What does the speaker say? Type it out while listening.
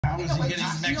was he getting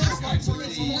Mexico?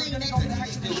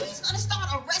 He's gonna start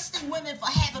arresting women for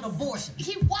having abortions.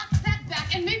 He walks that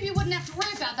back, and maybe you wouldn't have to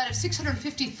worry about that if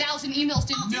 650,000 emails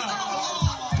didn't do that.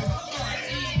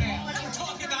 I'm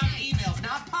talking about emails,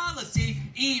 not policy,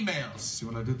 emails. See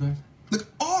what I did there? Look,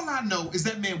 all I know is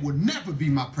that man will never be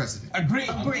my president. Agree.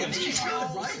 Right?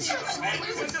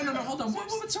 No, hold on.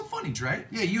 What's so funny, Dre?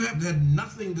 Yeah, you have had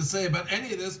nothing to say about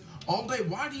any of this all day.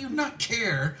 Why do you not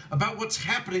care about what's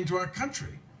happening to our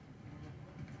country?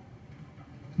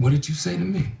 What did you say to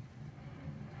me?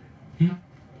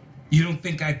 You don't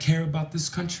think I care about this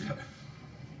country?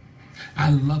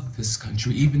 I love this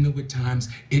country, even though at times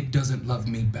it doesn't love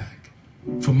me back.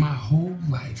 For my whole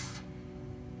life,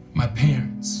 my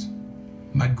parents,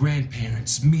 my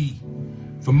grandparents, me,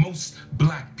 for most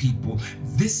black people,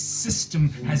 this system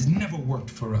has never worked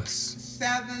for us.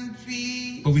 7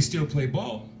 feet. But we still play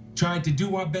ball. Tried to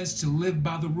do our best to live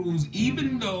by the rules,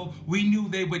 even though we knew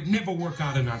they would never work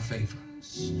out in our favor.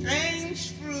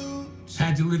 Strange fruit.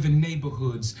 Had to live in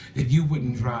neighborhoods that you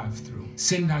wouldn't drive through.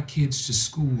 Send our kids to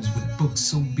schools with books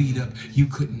so beat up you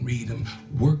couldn't read them.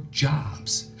 Work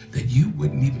jobs that you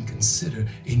wouldn't even consider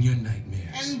in your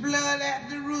nightmares. And blood at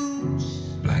the roots.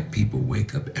 Black people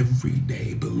wake up every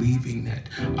day believing that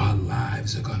our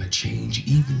lives are gonna change,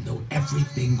 even though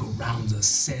everything around us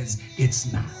says it's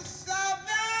not.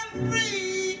 Southern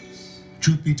breeze.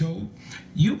 Truth be told,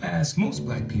 you ask most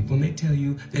black people and they tell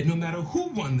you that no matter who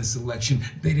won this election,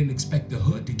 they didn't expect the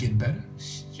hood to get better.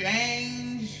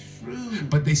 Strange fruit.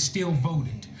 But they still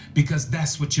voted because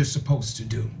that's what you're supposed to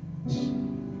do.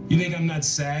 You think I'm not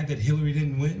sad that Hillary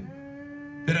didn't win?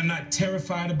 That I'm not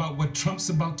terrified about what Trump's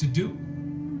about to do?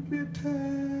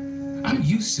 I'm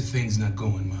used to things not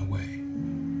going my way.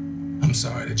 I'm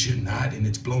sorry that you're not, and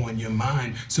it's blowing your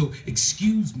mind. So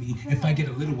excuse me if I get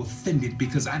a little offended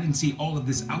because I didn't see all of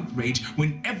this outrage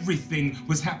when everything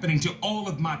was happening to all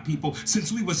of my people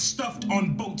since we were stuffed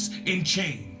on boats in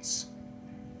chains.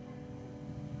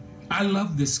 I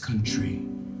love this country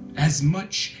as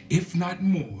much, if not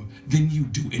more, than you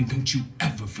do, and don't you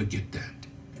ever forget that.